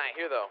 the cave's not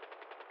here, though.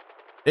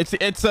 It's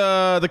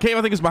the cave,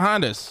 I think, is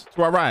behind us.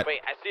 To our right.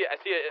 Wait, I see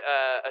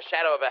a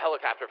shadow of a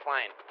helicopter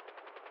flying.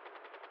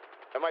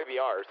 That might be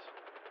ours.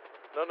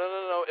 No.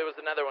 It was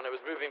another one. It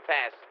was moving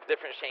fast.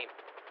 Different shape.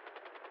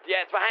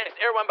 Yeah, it's behind us.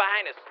 Air1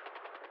 behind us.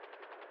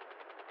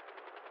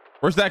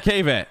 Where's that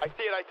cave at? I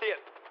see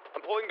it. I'm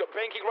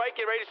banking right,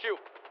 get ready to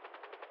shoot.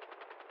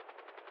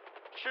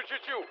 Shoot.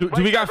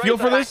 Do we got fuel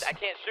for this? I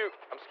can't shoot.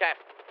 I'm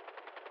scaffed.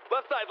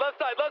 Left side. Left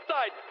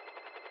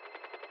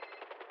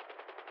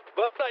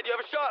side, you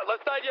have a shot.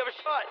 Left side, you have a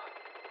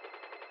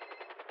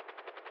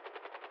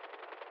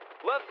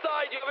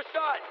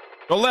shot.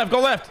 Go left.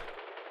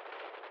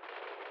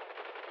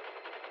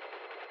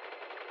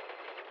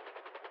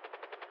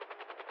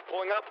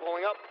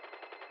 Pulling up.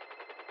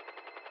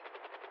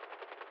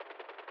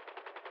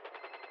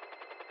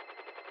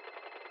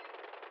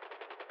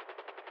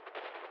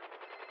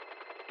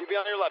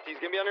 He's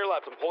gonna be on your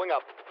left. I'm pulling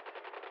up.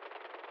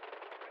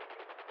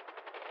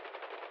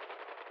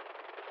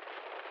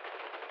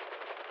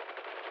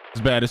 This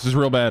is bad. This is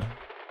real bad.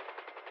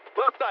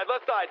 Left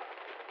side.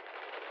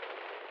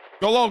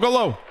 Go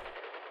low.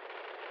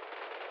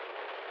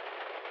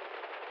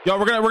 Yo,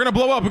 we're gonna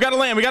blow up. We gotta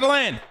land. I'm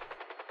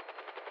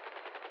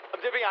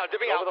dipping out.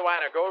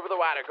 Go over the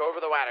water.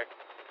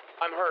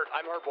 I'm hurt,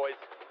 boys.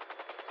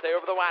 Stay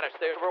over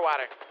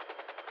water.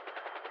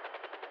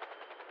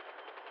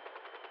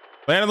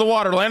 Land in the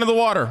water.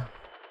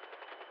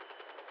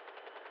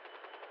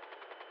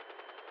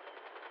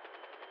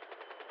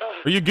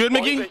 Are you good,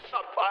 Mickey? Guys,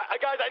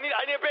 I need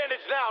a bandage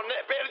now.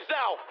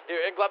 Here,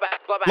 glove back.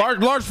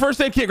 Large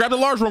first aid kit. Grab the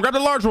large one.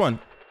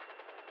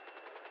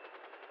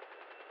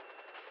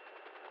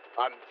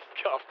 I'm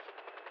scuffed.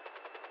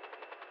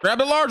 Grab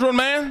the large one,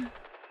 man.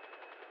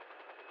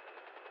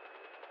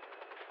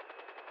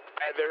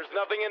 There's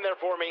nothing in there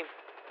for me.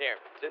 Here,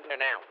 it's in there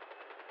now.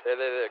 There.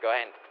 Go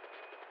ahead.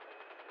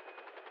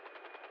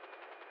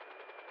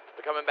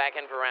 We're coming back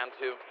in for round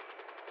 2.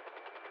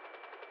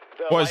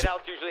 The Boys.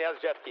 lighthouse usually has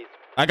jet skis.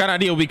 I got an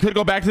idea. We could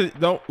go back to...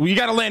 No, you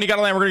gotta land.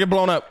 We're gonna get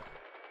blown up.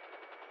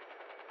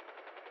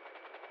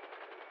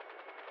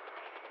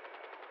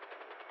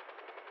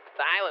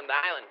 The island.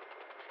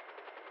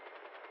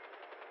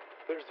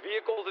 There's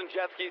vehicles and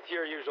jet skis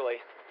here usually.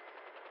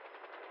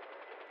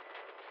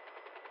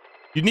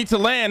 You need to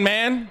land,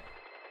 man.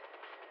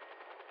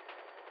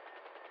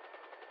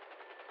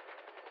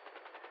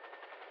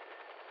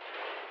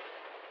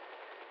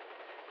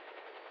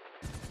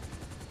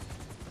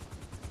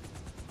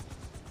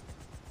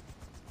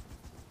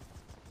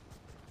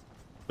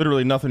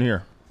 Literally nothing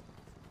here.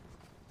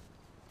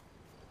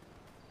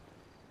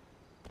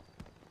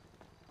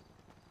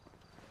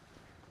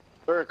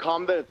 We're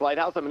combat at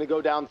lighthouse. I'm gonna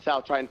go down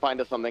south, try and find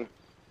us something.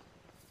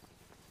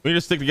 We need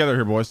to stick together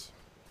here, boys.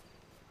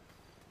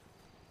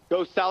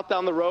 Go south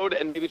down the road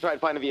and maybe try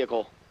and find a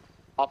vehicle.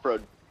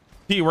 Off-road.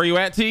 T, where you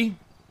at, T?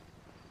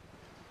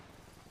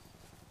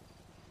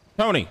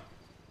 Tony,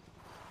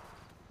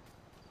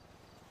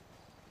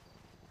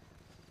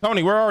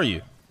 where are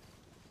you?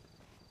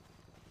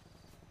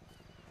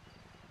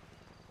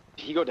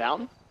 Did he go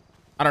down?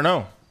 I don't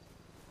know.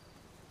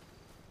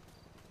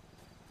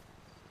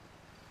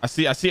 I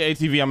see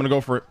ATV. I'm gonna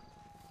go for it.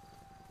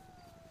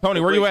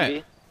 Tony, where you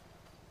at?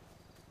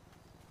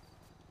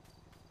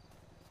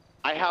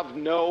 I have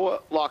no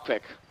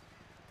lockpick.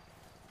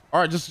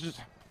 All right,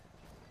 just...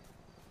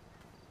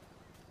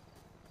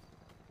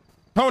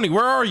 Tony,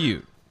 where are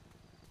you?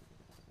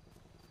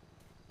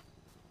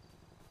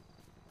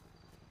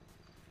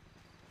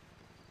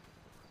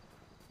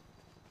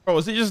 Bro,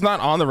 is he just not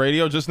on the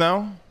radio just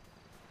now?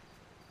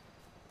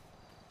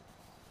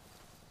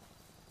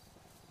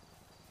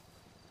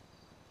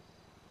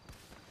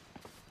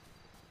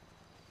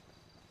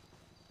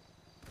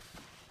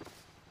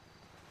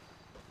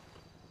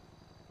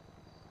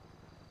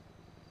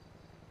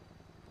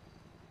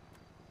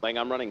 Like,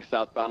 I'm running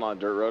southbound on a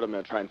dirt road. I'm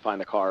gonna try and find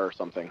a car or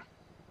something.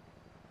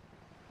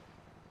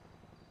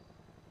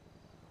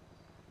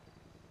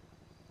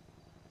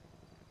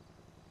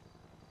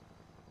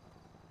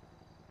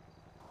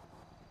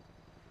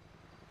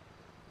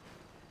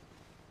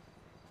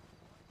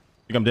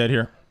 think I'm dead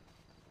here.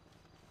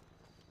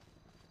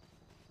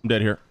 I'm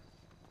dead here.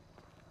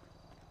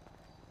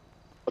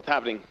 What's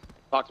happening?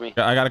 Talk to me.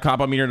 I got a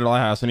cop on me here in the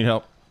lighthouse. I need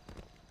help.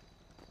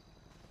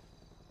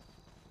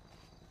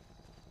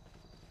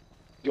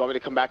 Do you want me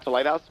to come back to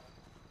Lighthouse?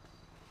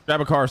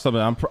 Grab a car or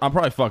something. I'm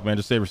probably fucked, man.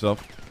 Just save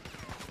yourself.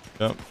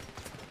 Yep.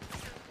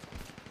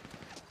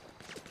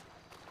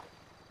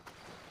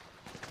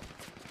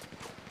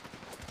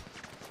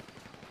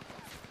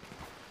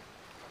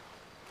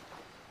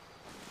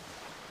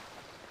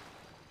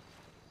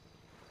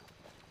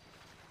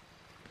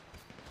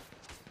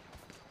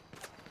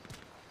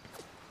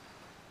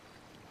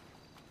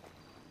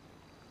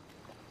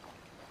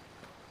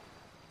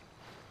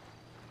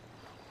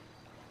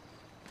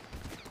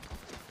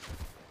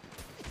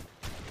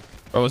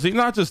 Oh, is he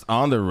not just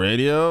on the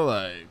radio?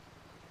 Like,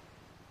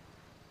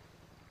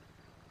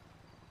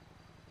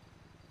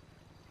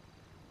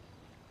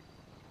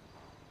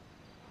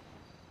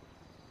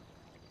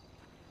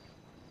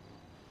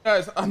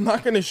 guys, I'm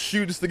not gonna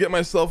shoot just to get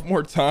myself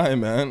more time,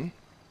 man.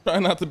 Try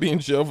not to be in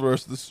jail for the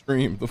rest of the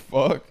stream. The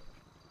fuck?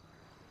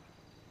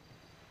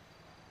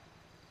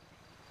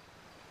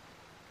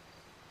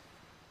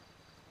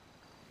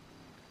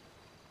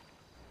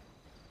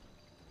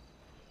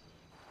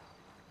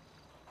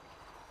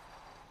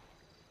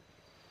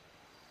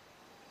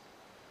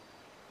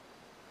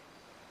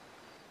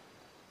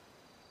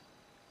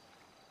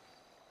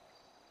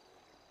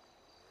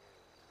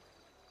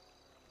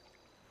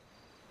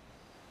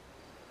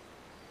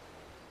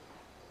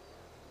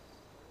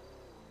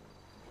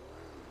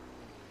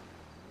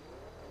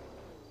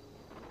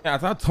 Yeah, I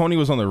thought Tony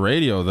was on the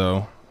radio,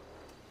 though.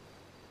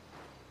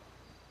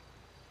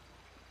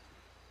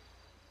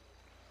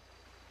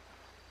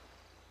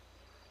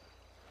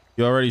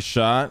 You already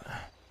shot?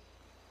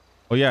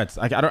 Oh, yeah. It's,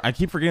 I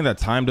keep forgetting that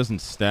time doesn't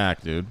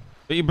stack, dude.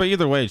 But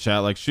either way,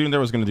 chat, like, shooting there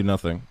was going to do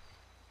nothing.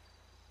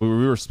 We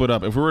were split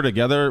up. If we were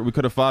together, we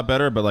could have fought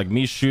better. But, like,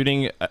 me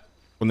shooting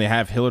when they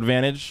have hill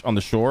advantage on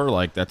the shore,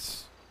 like,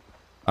 that's...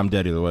 I'm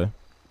dead either way.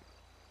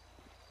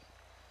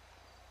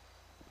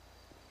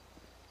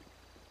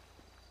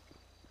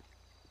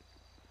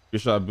 You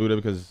shot Buddha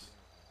because,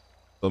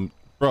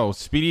 bro,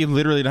 Speedy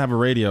literally didn't have a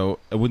radio,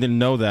 and we didn't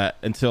know that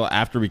until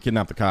after we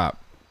kidnapped the cop.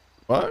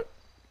 What?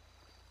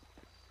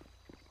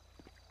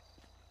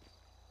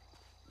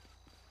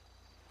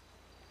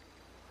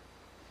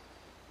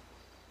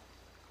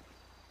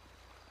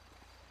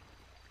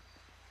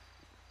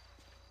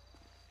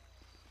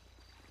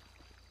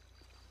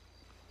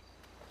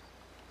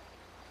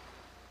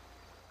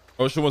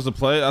 Ocean was the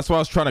play. That's why I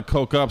was trying to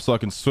coke up so I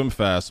can swim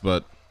fast,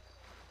 but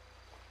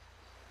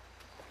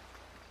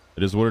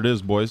it is what it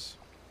is, boys.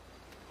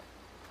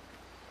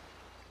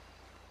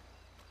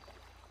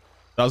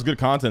 That was good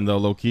content, though,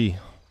 low key.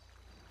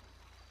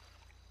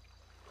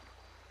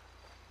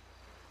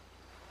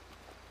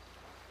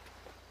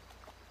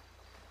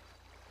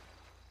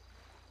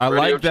 I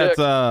Radio like that.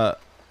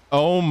 check.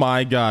 Oh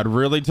my God,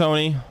 really,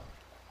 Tony?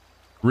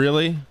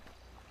 Really?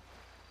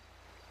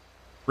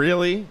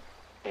 Really?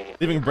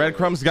 Leaving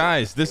breadcrumbs,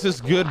 guys. This is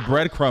good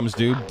breadcrumbs,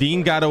 dude.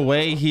 Dean got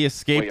away. He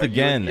escaped Wait, are you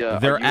again. in the,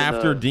 They're are you in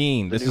after the-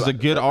 Dean. the This new is a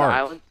good the arc.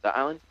 Island? The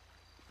island?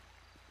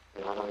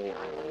 Not on the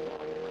island,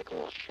 on like a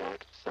little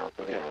shack south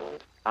of the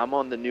island. I'm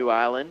on the new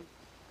island,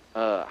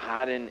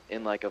 hiding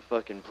in like a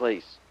fucking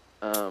place.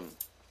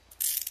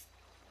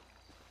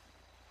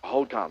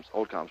 Hold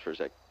comms for a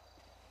sec.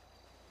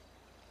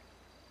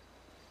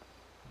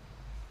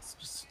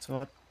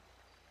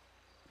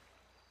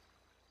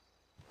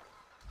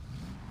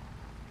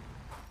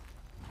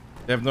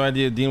 They have no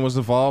idea Dean was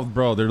involved,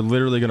 bro. They're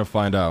literally gonna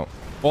find out.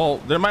 Well,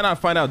 they might not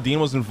find out Dean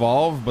was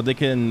involved, but they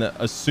can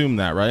assume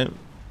that, right?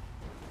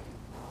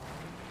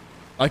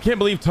 I can't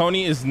believe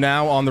Tony is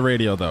now on the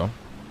radio, though.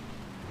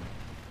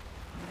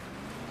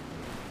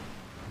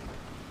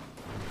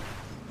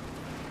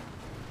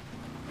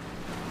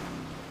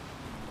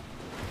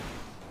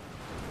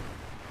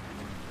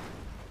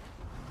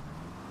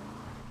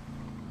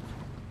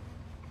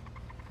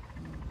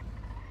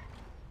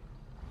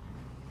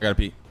 I gotta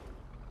pee.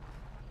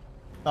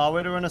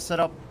 We're doing a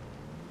setup.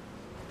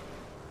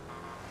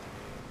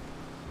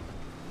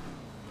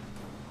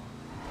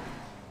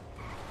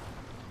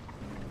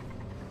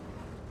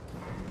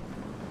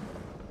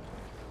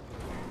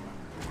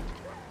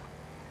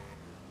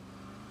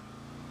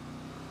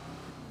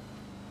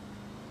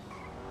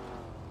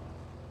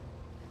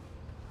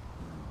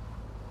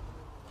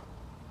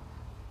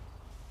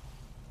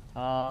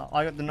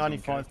 I got the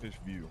 95 fish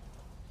view.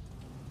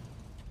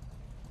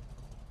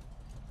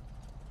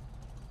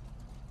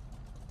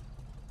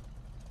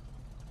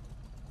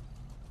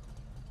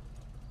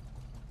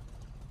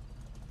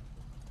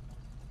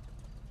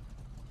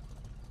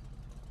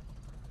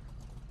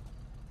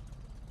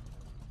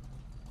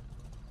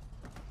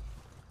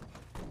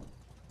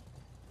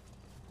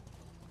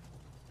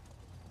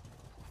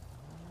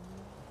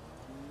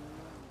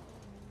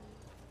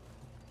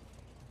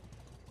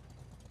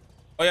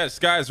 Oh yes,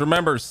 guys,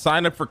 remember,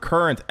 sign up for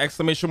current,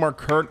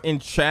 !current in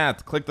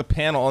chat. Click the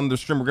panel on the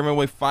stream. We're giving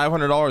away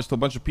 $500 to a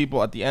bunch of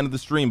people at the end of the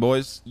stream,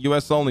 boys.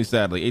 US only,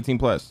 sadly, 18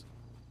 plus.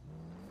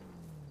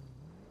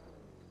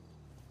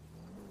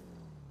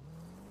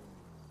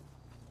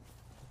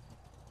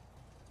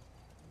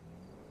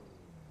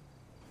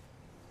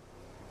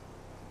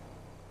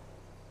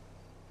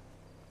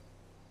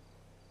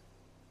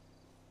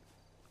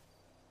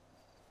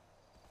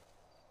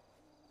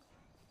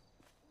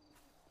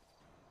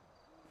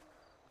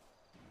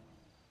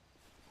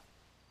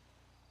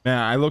 Man,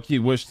 I low-key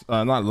wished,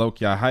 not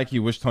low-key, I high-key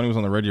wish Tony was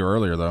on the radio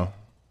earlier, though.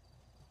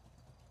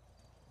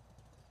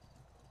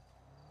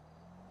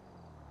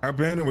 Our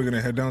band, and we're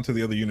gonna head down to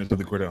the other units of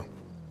the Cordell.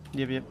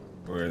 Yep.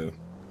 Or the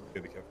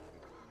cap.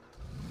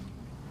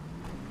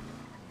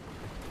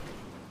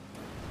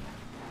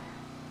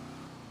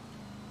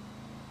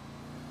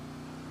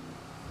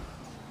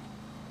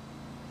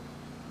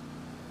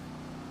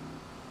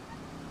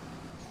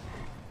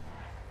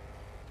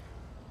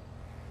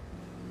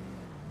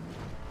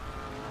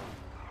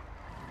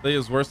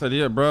 His worst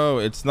idea, bro.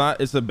 It's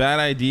a bad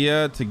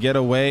idea to get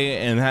away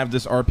and have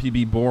this RP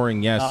be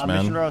boring. Yes, man.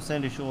 Mission Row,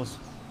 Sandy Shores.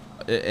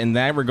 In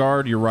that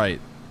regard, you're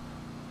right.